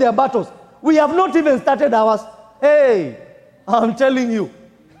fighting their battles. We have not even started ours. Hey, I'm telling you.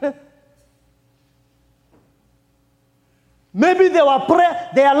 Maybe their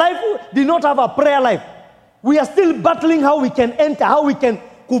life did not have a prayer life. We are still battling how we can enter, how we can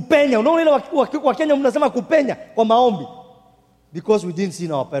kupenya. Unaona Wakenya mnasema kupenya kwa maombi. Because we didn't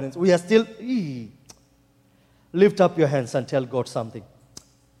see our parents. We are still... Lift up your hands and tell God something.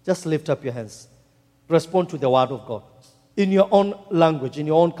 Just lift up your hands. Respond to the word of God. In your own language, in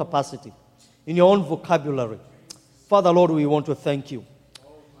your own capacity, in your own vocabulary. Father, Lord, we want to thank you.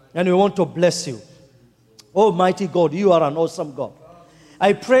 And we want to bless you. Almighty God, you are an awesome God.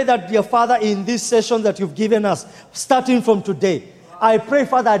 I pray that, dear Father, in this session that you've given us, starting from today, I pray,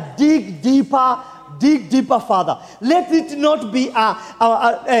 Father, dig deeper, Father. Let it not be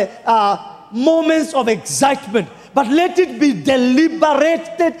moments of excitement, but let it be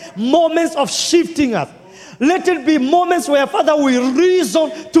deliberated moments of shifting us. Let it be moments where, Father, we reason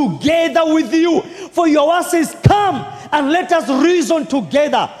together with you. For your word says, come and let us reason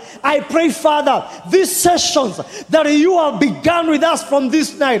together. I pray, Father, these sessions that you have begun with us from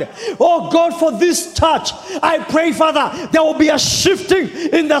this night, oh God, for this touch, I pray, Father, there will be a shifting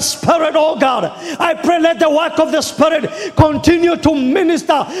in the Spirit, oh God. I pray, let the work of the Spirit continue to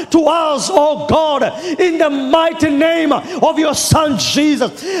minister to us, oh God, in the mighty name of your Son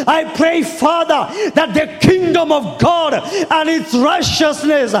Jesus. I pray, Father, that the kingdom of God and its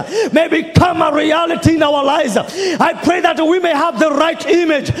righteousness may become a reality in our lives. I pray that we may have the right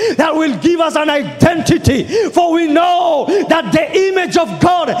image that will give us an identity, for we know that the image of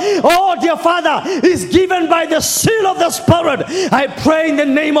God, oh dear Father, is given by the seal of the Spirit. I pray in the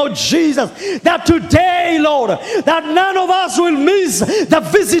name of Jesus that today, Lord, that none of us will miss the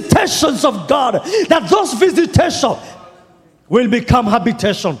visitations of God, that those visitations will become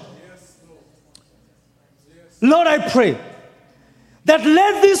habitation. Lord, I pray that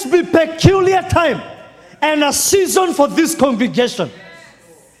let this be peculiar time and a season for this congregation.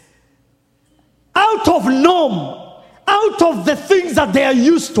 Out of norm, out of the things that they are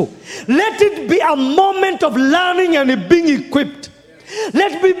used to, let it be a moment of learning and being equipped.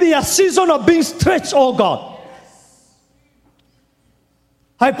 Let it be a season of being stretched, oh God.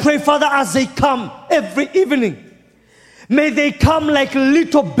 I pray, Father, as they come every evening, may they come like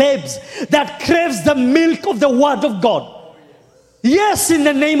little babes that craves the milk of the word of God. Yes, in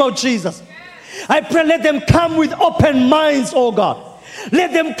the name of Jesus. I pray, let them come with open minds, oh God.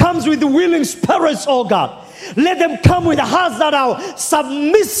 Let them come with willing spirits, oh God. Let them come with hearts that are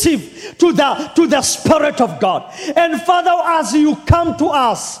submissive to the Spirit of God. And Father, as you come to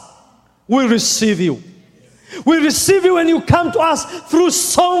us, we receive you. We receive you when you come to us through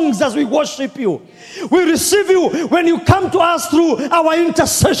songs as we worship you. We receive you when you come to us through our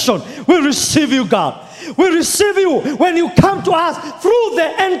intercession. We receive you, God. We receive you when you come to us through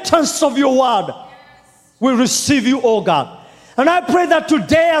the entrance of your word. We receive you, oh God. And I pray that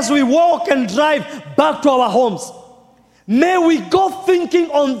today as we walk and drive back to our homes, may we go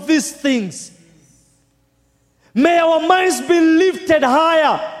thinking on these things. May our minds be lifted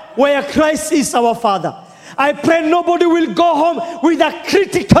higher where Christ is our Father. I pray nobody will go home with a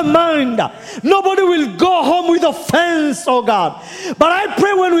critical mind. Nobody will go home with offense, oh God. But I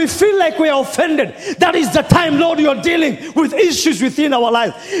pray when we feel like we are offended, that is the time, Lord, you're dealing with issues within our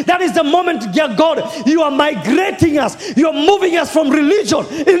lives. That is the moment, dear God, you are migrating us. You're moving us from religion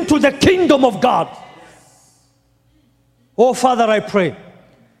into the kingdom of God. Oh, Father, I pray,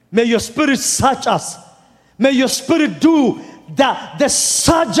 may your Spirit search us. May your Spirit do the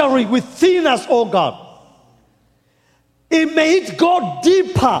surgery within us, oh God. May it go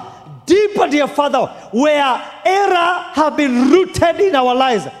deeper, dear Father, where error have been rooted in our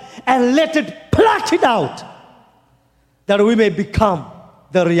lives, and let it pluck it out, that we may become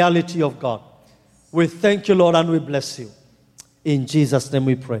the reality of God. We thank you, Lord, and we bless you. In Jesus' name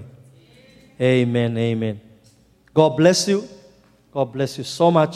we pray. Amen, amen. God bless you. God bless you so much.